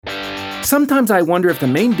Sometimes I wonder if the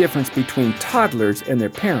main difference between toddlers and their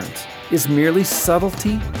parents is merely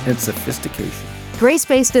subtlety and sophistication.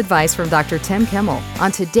 Grace-based advice from Dr. Tim Kimmel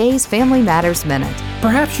on today's Family Matters Minute.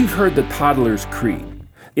 Perhaps you've heard the toddler's creed.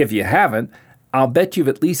 If you haven't, I'll bet you've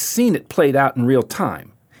at least seen it played out in real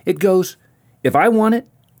time. It goes, if I want it,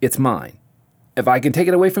 it's mine. If I can take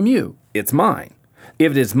it away from you, it's mine.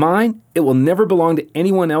 If it is mine, it will never belong to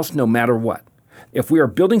anyone else no matter what. If we are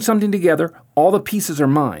building something together, all the pieces are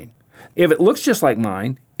mine. If it looks just like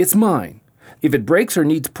mine, it's mine. If it breaks or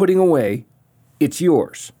needs putting away, it's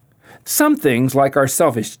yours. Some things, like our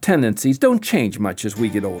selfish tendencies, don't change much as we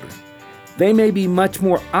get older. They may be much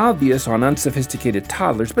more obvious on unsophisticated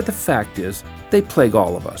toddlers, but the fact is, they plague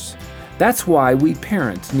all of us. That's why we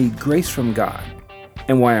parents need grace from God,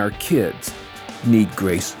 and why our kids need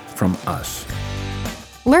grace from us.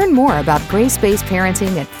 Learn more about grace-based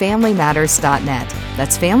parenting at FamilyMatters.net.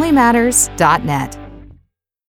 That's FamilyMatters.net.